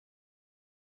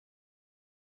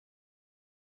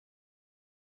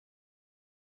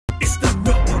It's the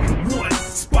 #1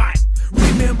 spot.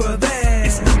 Remember that.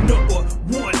 It's the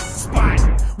 #1 spot.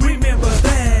 Remember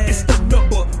that. It's the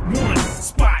 #1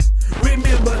 spot.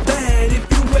 Remember that. If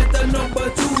you at the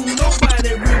 #2,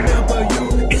 nobody remember you.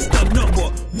 It's the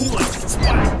 #1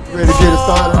 spot. Ready to get it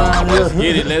started around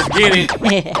here? Let's get it.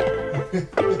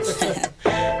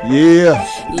 Yeah.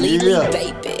 LeLe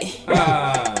Baby.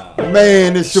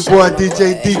 Man, it's your boy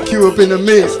DJ DQ up in the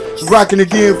mix, rocking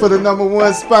again for the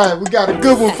 #1 spot. We got a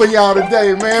good one for y'all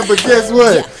today, man. But guess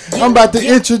what? I'm about to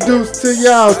introduce to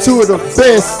y'all two of the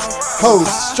best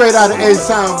hosts straight out of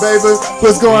A-Town, baby.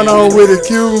 What's going on with it,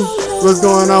 Q? What's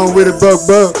going on with it, Buck?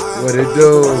 What it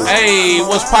do? Hey,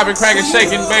 what's poppin', crackin',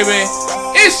 shaking, baby?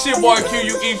 It's your boy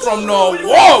Q.U.E from the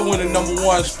award-winning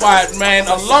 #1 spot, man.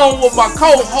 Along with my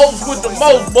co-host with the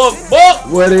most, Buck.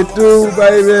 What it do,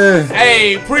 baby?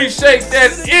 Hey, appreciate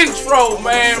that intro,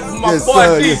 man. From my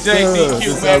boy DJ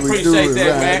DQ, man. Appreciate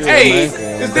that, man. Hey,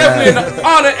 it's definitely an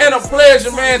honor and a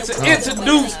pleasure, man, to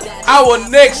introduce our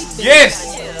next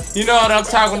guest. You know what I'm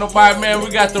talking about, man. We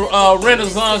got the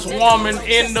Renaissance woman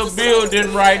in the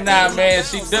building right now, man.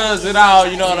 She does it all,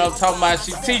 you know what I'm talking about.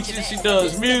 She teaches, she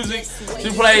does music, she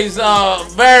plays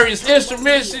various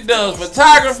instruments, she does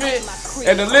photography,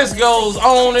 and the list goes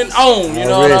on and on, you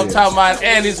know what I'm talking about.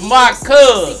 And it's my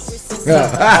cuz. You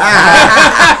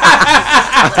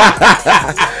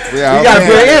gotta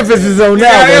put emphasis on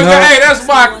that one, huh? Hey, that's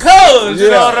my cuz, you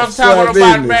know what I'm talking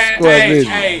about,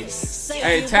 man.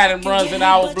 Hey, talent runs in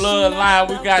our bloodline.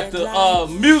 We got the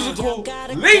musical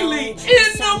LeLe in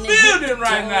the building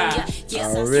right now.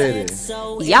 Already.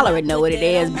 Y'all already know what it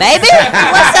is, baby.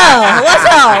 What's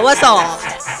up? What's up?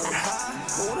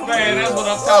 Man, that's what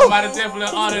I'm talking about. It's definitely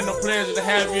an honor and a pleasure to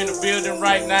have you in the building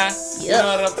right now. You know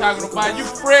what I'm talking about. You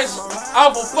fresh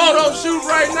off a photo shoot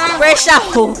right now? Fresh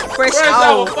off a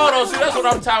photo shoot. That's what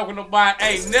I'm talking about.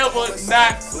 Hey, never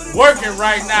not working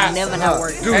right now. Never not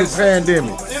working. Through the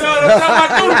pandemic. You know what I'm talking about?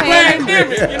 Through the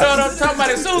pandemic. You know what I'm talking about?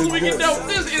 As soon as we get done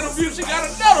with this interview, she got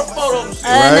another photo shoot.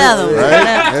 Another one.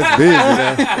 That's busy,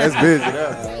 man. That's busy.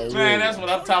 Man, that's what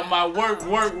I'm talking about.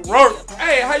 Work.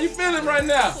 Hey, how you feeling right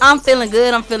now? I'm feeling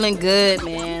good.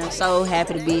 Man. I'm so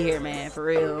happy to be here, man. For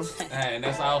real. Hey,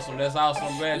 that's awesome. I'm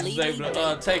glad you was able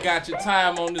to take out your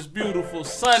time on this beautiful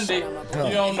Sunday.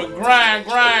 You're on the grind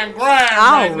Already?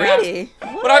 right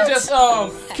now. But I just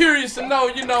curious to know,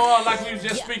 you know, like we was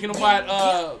just speaking about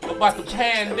the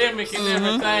pandemic and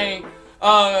everything.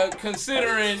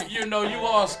 Considering, you know, you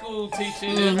are a school teacher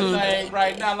and everything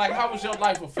right now, like, how was your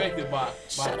life affected by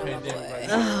the pandemic right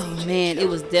now? Oh, man, it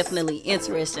was definitely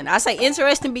interesting. I say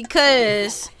interesting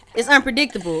because it's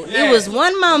unpredictable. Yeah. It was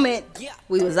one moment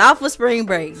we was off for spring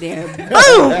break, then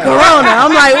boom, Corona.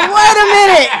 I'm like, wait a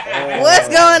minute, what's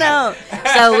going on?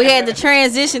 So we had to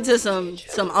transition to some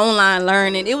online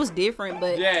learning. It was different,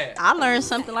 but I learned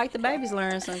something like the babies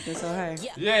learned something. So hey,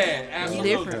 yeah, absolutely.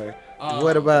 Different.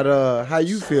 What about how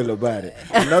you feel about it?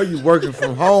 I know you working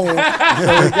from home, so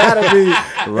it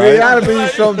gotta be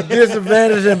some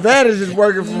disadvantages and advantages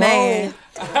working from home.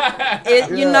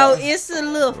 You know, it's a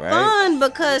little fun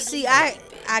because see, I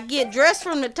get dressed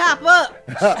from the top up,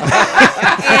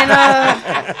 and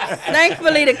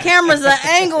thankfully the cameras are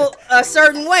angled a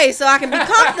certain way so I can be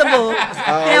comfortable.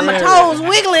 And my toes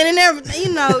wiggling and everything.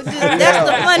 You know, that's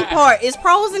the fun part. It's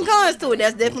pros and cons to it.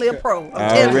 That's definitely a pro.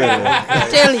 I'm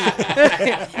telling you.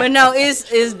 But no,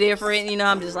 it's different. You know,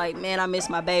 I'm just like, man, I miss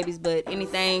my babies, but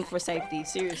anything for safety.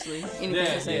 Seriously, anything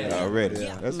for safety. Already.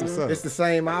 That's what's up. It's the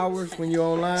same hours when you're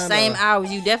online. Same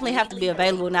hours. You definitely have to be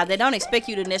available. Now they don't expect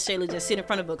you to necessarily just sit in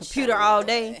front of a computer all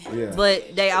day,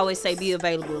 but they always say be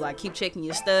available, like keep checking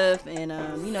your stuff and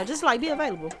you know, just like be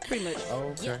available pretty much.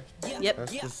 Okay. Yep.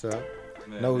 That's what's up.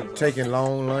 No taking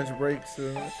long lunch breaks.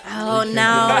 Oh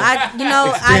no, I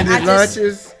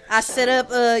lunches. I set up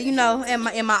you know,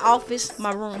 in my office,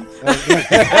 my room.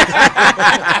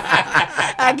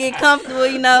 I get comfortable,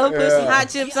 you know, put some hot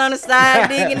chips on the side,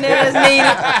 dig in there as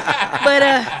needed. But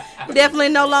definitely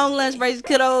no long lunch breaks.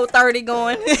 Good old 30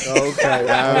 going. Okay,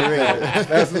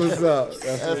 that's what's up.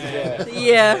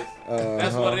 Yeah.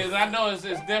 That's what it is. I know it's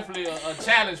definitely a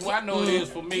challenge. Well, I know it is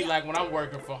for me, like when I'm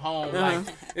working from home, like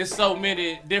it's so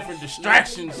many different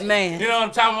distractions. Man. You know what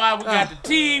I'm talking about? We got the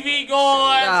TV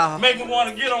going, make me want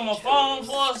to get on my phone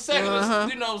for a second,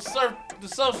 you know, surf the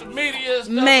social media and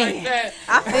stuff like that.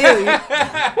 I feel you.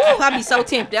 I be so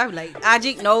tempted. I be like,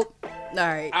 IG, nope. All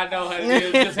right. I know how it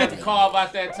is. You just have to carve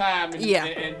out that time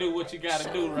and do what you got to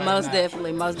do right now. Most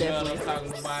definitely. You know what I'm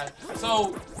talking about.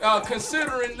 So,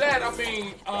 considering that, I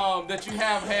mean, that you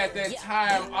have had that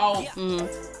time off,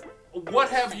 what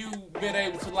have you been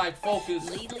able to, like, focus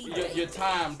your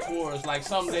time towards? Like,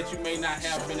 something that you may not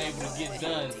have been able to get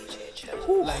done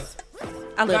Like,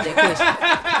 I love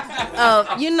that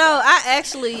question. You know, I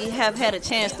actually have had a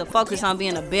chance to focus on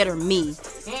being a better me.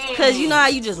 Because you know how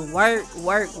you just work,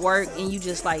 and you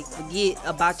just like forget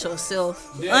about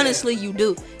yourself. Yeah. Honestly, you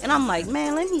do. And I'm like,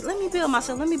 man, let me build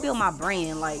myself. Let me build my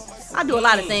brand. Like, I do a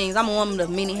lot of things. I'm a woman of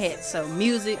many hats. So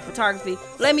music, photography.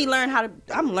 Let me learn how to.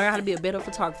 I'm gonna learn how to be a better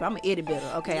photographer. I'm gonna edit better.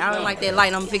 Okay, I don't like that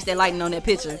lighting. I'm gonna fix that lighting on that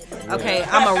picture. Okay,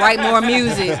 I'm gonna write more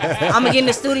music. I'm gonna get in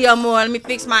the studio more. Let me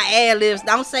fix my ad libs.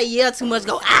 Don't say yeah too much.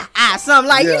 Go something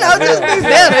like you know, just be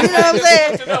better. You know what I'm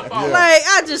saying? Like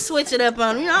I just switch it up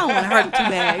on them. You know, I don't want to hurt them too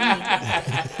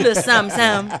bad. You know, little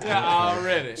something. Yeah,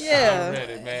 already,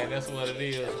 man. That's what it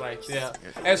is right there.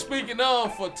 And speaking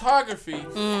of photography.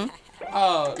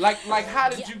 Like how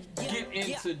did you get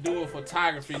into doing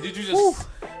photography? Did you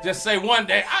just say one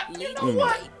day, you know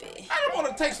what? I don't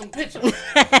want to take some pictures. Okay,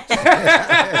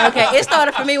 it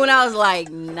started for me when I was like,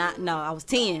 I was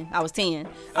 10. I was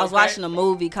watching a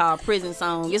movie called Prison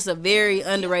Song. It's a very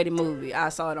underrated movie. I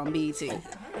saw it on BET.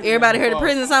 Everybody heard the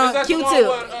Prison Song? Q.U.E.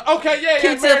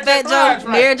 Q.U.E. Fat Joe,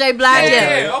 Mary J. Blige.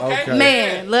 Okay.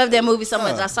 Man, love that movie so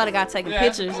much. I saw the guy taking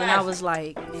pictures, and I was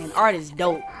like, man, art is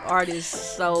dope. Art is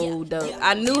so dope.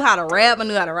 I knew how to rap. I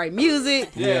knew how to write music.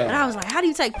 Yeah. And I was like, how do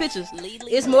you take pictures?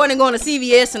 It's more than going to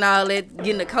CVS and all that,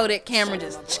 getting a Kodak camera,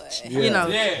 just, you know.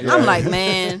 I'm like,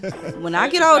 man, when I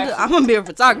get older, I'm going to be a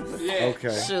photographer.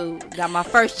 Okay. Shoot, got my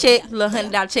first check, little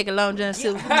 $100 check at Long John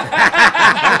Silver.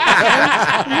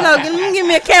 Give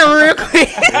me a camera real quick.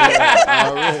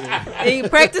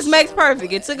 Practice makes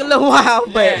perfect. It took a little while,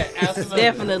 but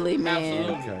definitely,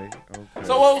 man. Okay.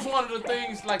 So what was one of the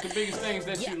things, like the biggest things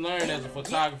that you learned as a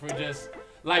photographer, just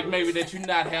like maybe that you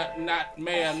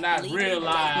may have not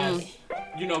realized,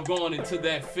 you know, going into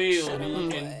that field,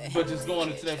 but just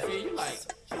going into that field, you're like,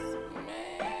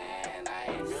 man,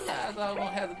 I ain't realized I was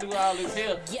gonna have to do all this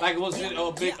here. Like, was it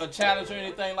a challenge or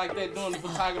anything like that doing the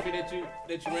photography that you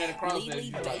ran across? That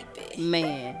you like?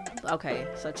 Man, okay,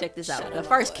 so check this out. The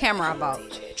first camera I bought,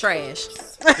 trash.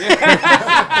 Trash.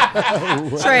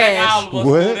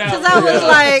 What? Because I was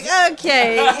like,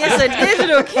 okay, it's a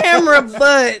digital camera,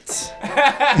 but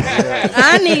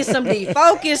I need some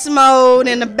defocus mode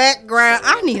in the background.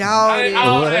 I need all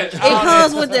this. It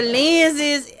comes with the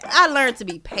lenses. I learned to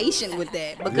be patient with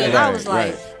that because I was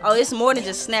like, oh, it's more than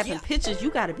just snapping pictures. You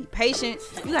got to be patient.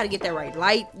 You got to get that right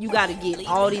light. You got to get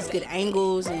all these good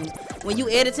angles. And when you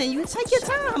editing, you take your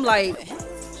time. Like,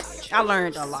 I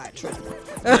learned a lot, trust me.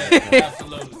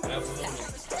 Absolutely.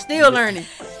 Still learning.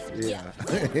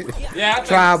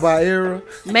 Trial by error.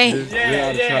 Man.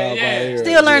 Yeah.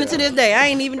 Still learning to this day. I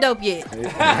ain't even dope yet.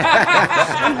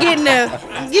 I'm getting there.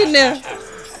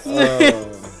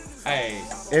 Hey.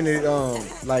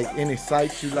 Any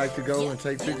sites you like to go and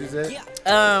take pictures at?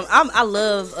 I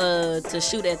love to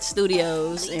shoot at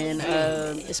studios and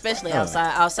especially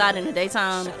outside. Outside in the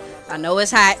daytime, I know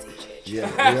it's hot.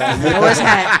 Yeah. I know it's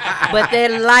hot, but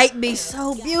that light be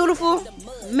so beautiful.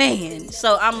 Man,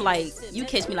 so I'm like, you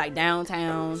catch me like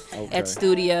downtown at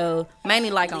studio,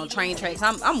 mainly like on train tracks.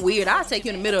 I'm weird. I'll take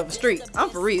you in the middle of the street. I'm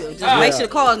for real. Just make sure the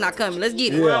car's not coming. Let's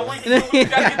get it. Well, we gotta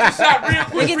get this shot real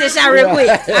quick. We get this shot real quick.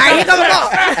 All right, here come the car.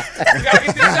 We gotta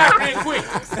get this shot real quick.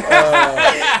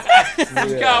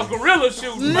 It's called guerrilla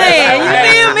shooting. Man, you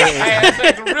feel me? It's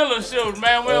a guerrilla shooting,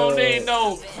 man. We don't need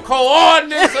no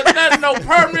coordinates or nothing, no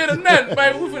permit or nothing,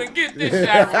 baby. We finna get this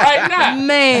shot right now.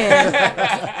 Man,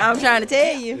 I'm trying to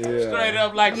tell you. Straight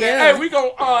up like that. Hey, we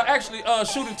gonna actually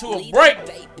shoot into a break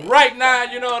right now.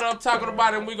 You know what I'm talking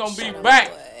about, and we gonna be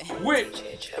back with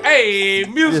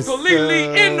musical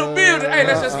LeLe in the building. Hey,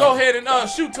 let's just go ahead and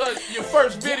shoot to your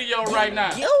first video right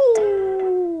now.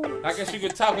 I guess you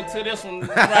could talk into this one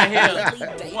right here.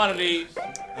 One of these.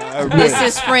 This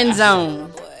is Friend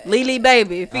Zone. LeLe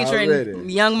Baby featuring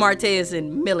Young Martez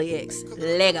and Millie X.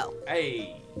 Lego.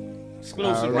 Hey,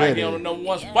 exclusive right here on the number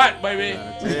one spot, baby.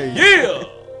 Yeah.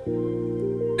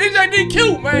 DJ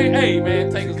DQ, man. Hey, man,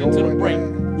 take us into the break.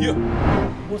 Yeah.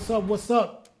 What's up?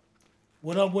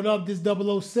 What up? This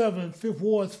 007, Fifth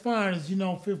Ward's finest, you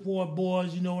know, Fifth Ward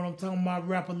boys, you know what I'm talking about,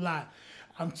 rap a lot.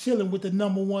 I'm chilling with the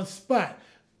number one spot.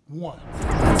 Welcome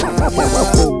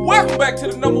back to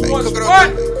the number one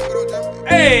spot.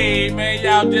 Hey, man,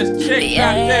 y'all just checked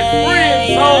out that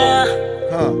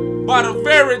Friend Zone by the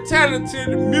very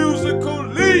talented musical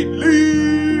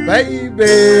LeLe Baby in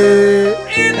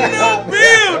the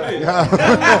building. Y'all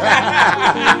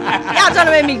trying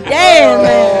to make me dance,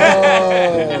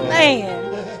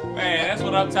 man. Man, that's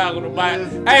what I'm talking about.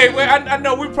 Hey, well, I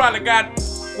know we probably got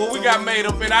what we got made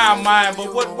up in our mind,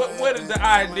 but what is the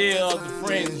idea of the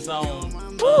Friend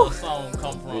Zone? song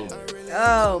come from?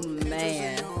 Oh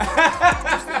man.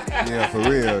 Yeah, for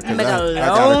real. 'Cause Make I a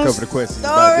got a long couple of questions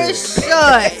about story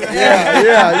that. short.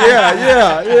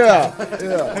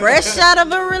 Yeah. Fresh out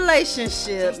of a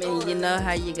relationship, and you know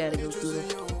how you gotta go through the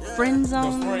friend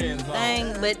zone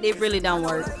thing, but it really don't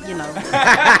work. You know,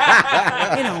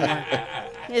 it don't work.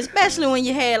 Especially when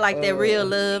you had like that real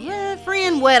love,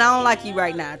 friend, what I don't like you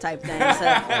right now type thing. So,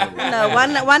 you know,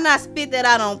 why not spit that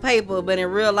out on paper, but in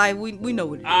real life we know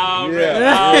what it is. Oh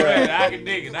man, I can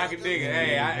dig it.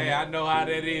 Hey, I know how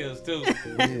that is too.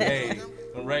 Hey,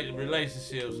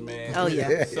 relationships, man. Oh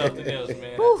yeah, something else,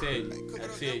 man. I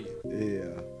tell you.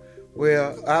 Yeah.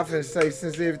 Well, I finna say,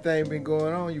 since everything been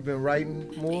going on, you been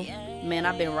writing more? Man,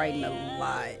 I've been writing a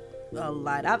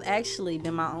lot. I've actually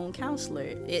been my own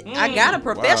counselor. I got a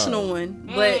professional one,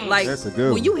 but like That's a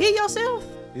good when you hear yourself,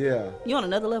 Yeah. you on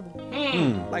another level.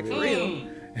 Like for real.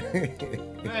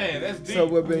 Man, that's deep. So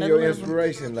what been Another your level.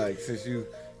 inspiration like since you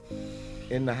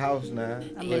in the house now?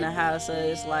 I'm in the house, so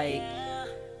it's like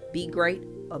be great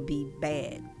or be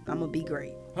bad. I'm gonna be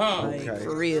great. Like, Okay.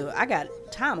 for real. I got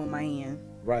time on my hand.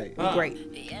 Right. Be great.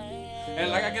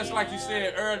 And like I guess like you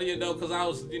said earlier though, because I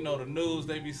was, the news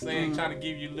they be saying, trying to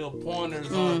give you little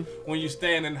pointers on when you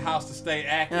stand in the house to stay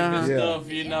active and stuff,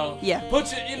 Yeah. Put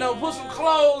put some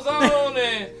clothes on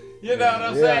and you know what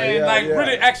I'm saying? Like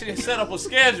really actually set up a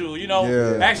schedule,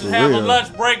 actually for have a real.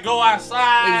 lunch break, go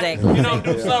outside,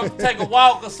 Exactly. do something, take a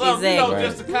walk or something, Exactly.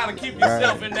 just to kind of keep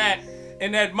yourself in that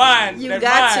mind. You that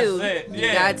got mindset. to.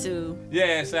 You got to.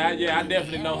 Yeah, so I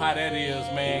definitely know how that is,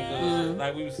 man. Cause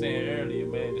like we were saying earlier,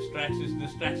 man, distractions.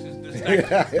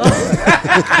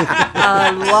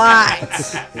 A lot.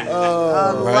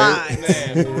 A lot.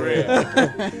 Man, for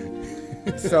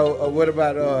real. So what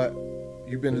about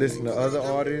you been listening to other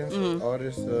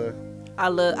artists? I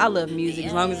love music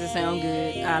as long as it sounds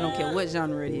good. I don't care what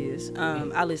genre it is.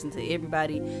 I listen to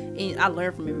everybody, and I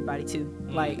learn from everybody too.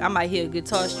 Like I might hear a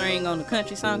guitar string on a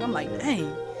country song. I'm like, dang,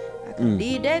 I could have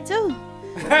did that too.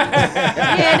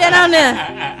 Yeah, that on there.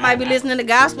 Might be listening to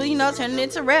gospel, turning it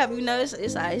into rap.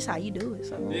 It's how you do it.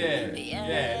 So. Yeah,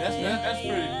 that's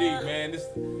pretty deep, man.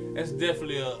 That's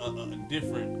definitely a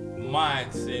different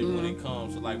mindset when it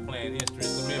comes to like playing instruments.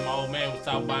 So me and my old man was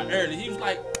talking about earlier. He was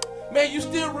like, man, you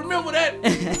still remember that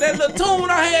little tune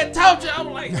I had taught you? I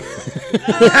was like,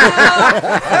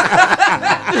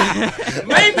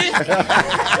 maybe.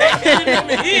 Let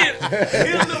me hear a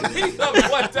little piece of it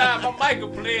one time. I might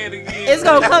could play it again. It's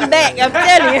gonna come back, I'm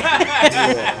telling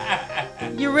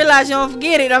you. You realize you don't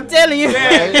forget it, I'm telling you.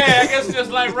 Yeah, I guess it's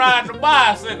just like riding a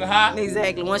bicycle, huh?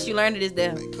 Exactly. Once you learn it, it's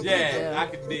there. Yeah, I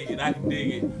can dig it.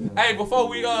 Hey, before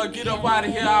we get up out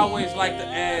of here, I always like to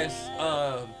ask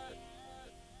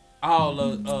all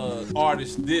the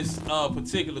artists this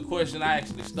particular question. I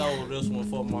actually stole this one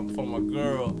from my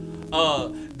girl.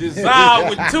 Design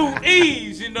with 2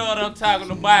 E's, you know what I'm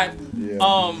talking about.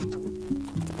 Yeah.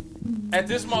 At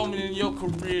this moment in your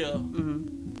career,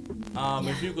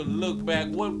 if you could look back,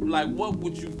 what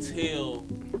would you tell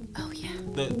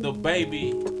the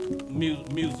baby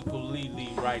musical LeLe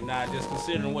right now, just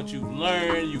considering what you've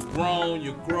learned, you've grown,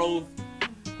 your growth,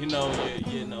 you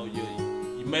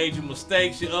made your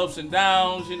mistakes, your ups and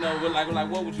downs,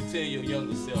 what would you tell your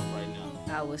younger self right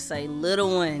now? I would say,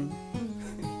 little one,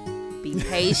 be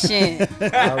patient.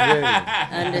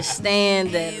 Understand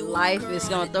that life is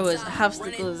going to throw its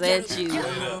obstacles at you.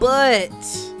 But,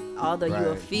 although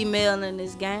you're a female in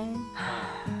this game,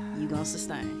 you're going to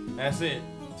sustain. That's it.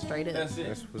 Straight up. That's it.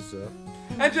 That's what's up.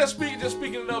 And just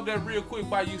speaking of that real quick,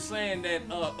 by you saying that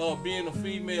being a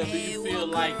female, do you feel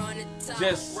like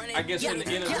just, I guess, in the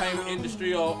entertainment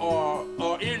industry or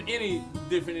in any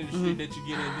different industry that you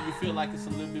get in, do you feel like it's a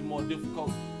little bit more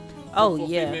difficult for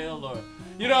female, or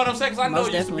you know what I'm saying? Because I know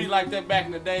it used to be like that back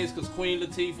in the days, because Queen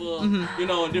Latifah,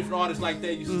 and different artists like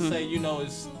that used to say,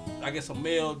 it's, I guess, a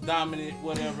male dominant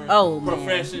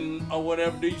profession or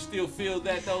whatever. Do you still feel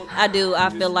that though? I do.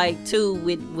 I feel like too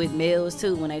with males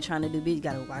too, when they trying to do beats, you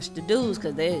gotta watch the dudes,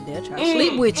 because they're trying to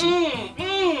sleep with you.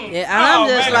 Yeah, and I'm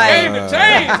just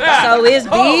so it's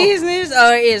business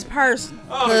or it's personal?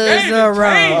 Because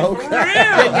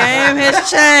the game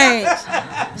has changed.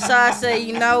 So I say,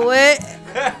 you know what?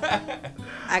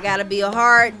 I gotta be a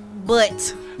hard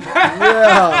butt.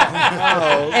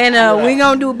 And we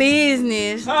gonna do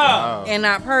business and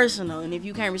not personal. And if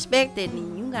you can't respect that,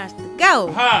 then you them guys to go.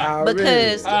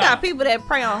 Because you got people that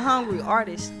prey on hungry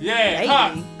artists.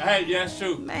 Yeah, hey, yeah, that's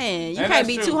true. Man, you can't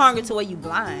be too hungry to where you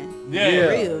blind. Yeah,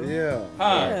 real.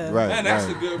 Right. Man, that's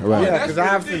a good point. Right. Yeah, because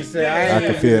I often say I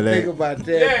can feel that. think about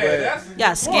that. You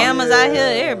got scammers out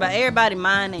here. Everybody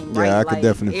mind ain't right. Yeah, I could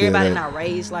definitely feel everybody that. not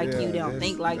raised like you. They don't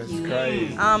think like you.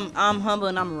 Crazy. I'm humble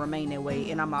and I'm gonna remain that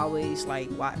way. And I'm always like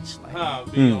watch.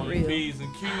 Like, be on the P's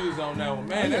and Q's on that one.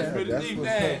 Man, that's pretty deep,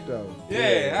 man.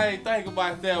 Yeah, I ain't think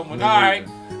about that one. All right.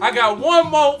 I got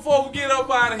one more before we get up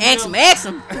out of here. Ask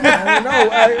him. No,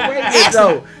 wait a minute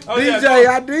though.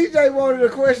 DJ wanted a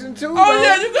question too. Oh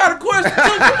yeah, you got a question too.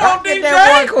 Come on, DJ.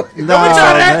 No, he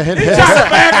tried to back. He said,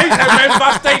 maybe if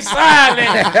I stay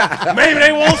silent, maybe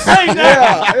they won't say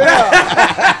nothing.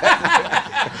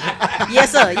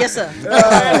 Yes, sir. Yes, sir.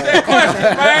 That question,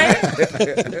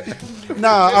 man.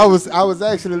 Nah, I was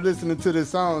actually listening to this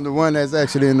song, the one that's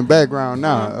actually in the background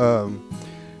now.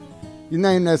 You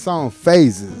named that song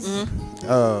Phases.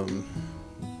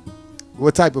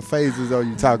 What type of phases are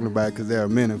you talking about? Because there are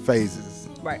many phases.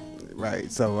 Right.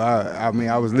 So I mean,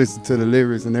 I was listening to the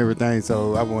lyrics and everything.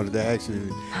 So I wanted to actually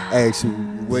ask you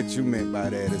what you meant by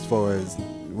that, as far as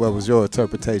what was your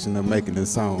interpretation of making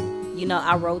this song. You know,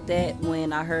 I wrote that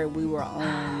when I heard we were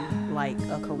on like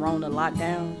a Corona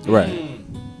lockdown. Right.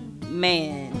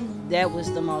 Man, that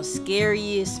was the most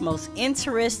scariest, most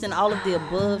interesting, all of the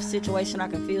above situation I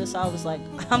can feel. So I was like,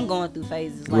 I'm going through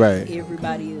phases like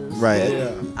everybody else. Right.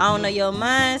 Yeah. I don't know your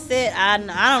mindset. I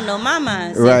don't know my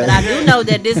mindset, but I do know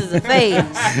that this is a phase.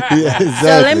 Yeah, exactly.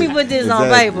 So let me put this on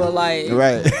paper. Like,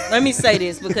 let me say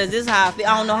this, because this is how I feel.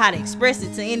 I don't know how to express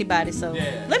it to anybody. So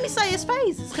let me say it's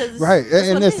phases. Right.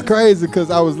 And it's crazy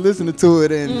because I was listening to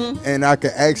it and I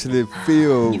could actually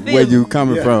feel where you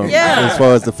coming from as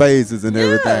far as the phases and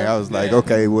everything. I was like,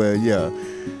 okay, well,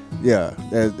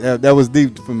 that was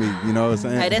deep for me. You know what I'm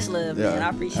saying? Hey, that's love, man. I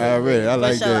appreciate it. I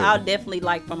like that. I'll definitely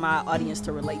like for my audience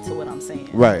to relate to what I'm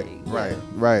saying. Right.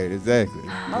 Exactly.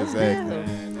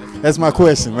 That's my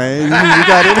question, man. You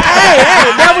got it.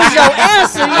 Hey, that was your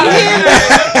answer. You hear me?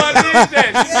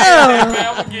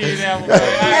 I'm gonna give you that one.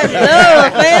 That's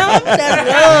love, fam. That's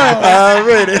love.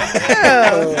 Already.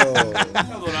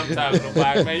 That's what I'm talking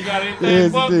about, man. You got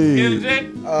anything, Buck?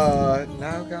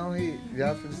 Now go ahead.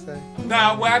 Y'all finna say?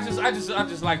 Nah, well, I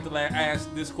just like to ask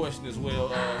this question as well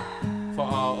for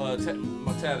all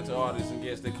my talented artists and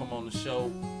guests that come on the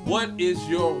show. What is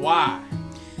your why?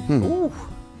 Ooh.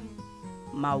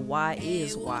 My why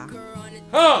is why.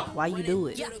 Why you do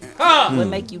it? What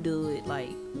make you do it? Like,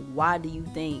 why do you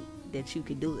think that you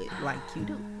could do it like you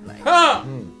do? Like,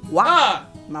 why?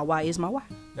 My why is my why.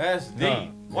 That's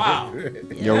deep. Wow.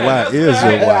 Your why is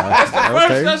your why.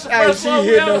 That's the first one.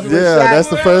 That's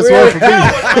the first one for me.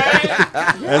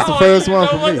 That's the first one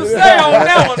for me. What to say on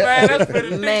that one, man? That's pretty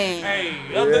deep. Hey,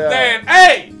 other than,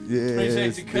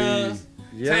 appreciate you, cuz.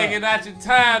 Taking out your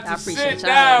time to sit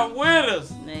down with us.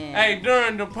 Man. Hey,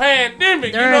 during the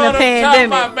pandemic. You know what I'm talking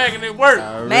about, making it work.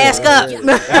 Mask up.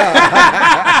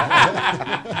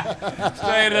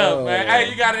 Straight up, man. Hey,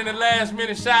 you got any last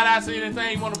minute shout outs or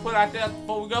anything you want to put out there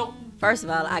before we go? First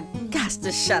of all, I got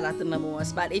to shout out the #1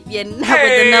 spot. If you're not with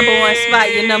the #1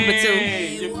 spot, you're number 2.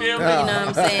 You feel me? You know what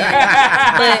I'm saying?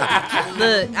 But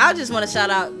look, I just want to shout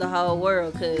out the whole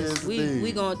world, because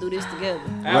we going through this together.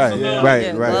 Right.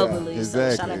 Globally. Exactly.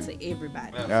 So shout out to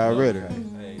everybody. Already.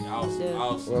 Hey,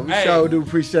 awesome. Well, we sure do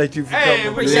appreciate you for coming.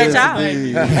 Appreciate y'all.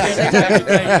 Taking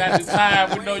out your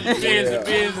time. We know you're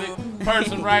busy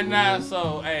person right now,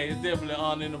 so hey, it's definitely an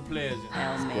honor and a pleasure.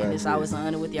 Oh man, it's always an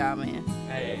honor with y'all, man.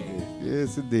 Hey.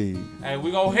 Yes, indeed. Hey, we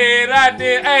gonna head out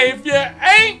there. Hey, if you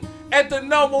ain't at the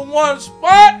 #1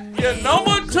 spot, you're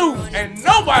number 2. And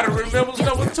nobody remembers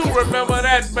number 2. Remember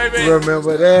that, baby.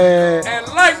 Remember that. And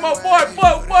like my boy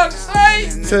Buck say,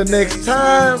 till next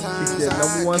time, keep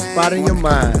that #1 spot in your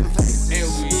mind.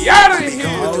 And we out of here.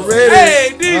 Already.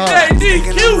 Hey, DJ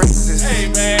DQ. Hey,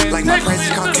 man. Take me to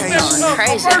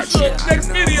the next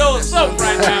video or something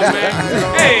right now, man.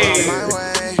 Hey.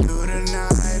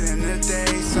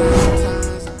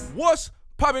 What's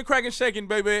poppin', crackin', shaking,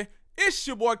 baby? It's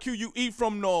your boy Q.U.E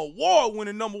from the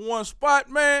award-winning #1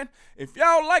 spot, man. If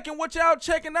y'all liking what y'all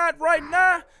checking out right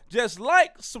now, just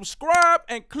like, subscribe,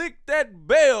 and click that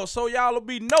bell so y'all will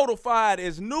be notified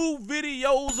as new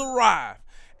videos arrive.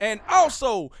 And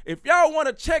also, if y'all want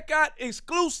to check out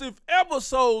exclusive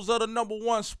episodes of the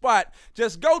 #1 spot,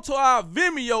 just go to our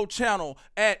Vimeo channel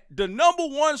at the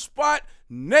 #1 spot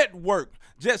network.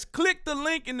 Just click the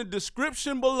link in the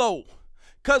description below.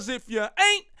 Cause if you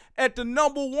ain't at the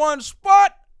 #1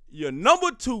 spot, you're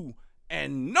number 2.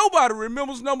 And nobody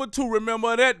remembers number 2.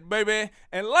 Remember that, baby.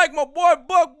 And like my boy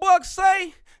Buck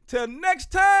say, Till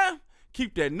next time,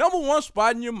 keep that #1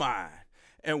 spot in your mind.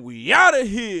 And we out of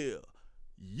here.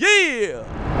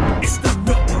 Yeah. It's the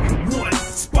 #1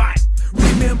 spot.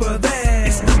 Remember that.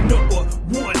 It's the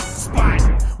 #1 spot.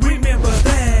 Remember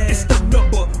that. It's the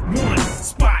 #1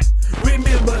 spot.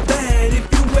 Remember that.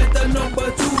 If you at the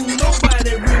 #2,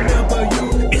 nobody remember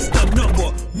you. It's the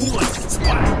 #1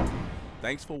 spot.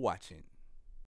 Thanks for watching.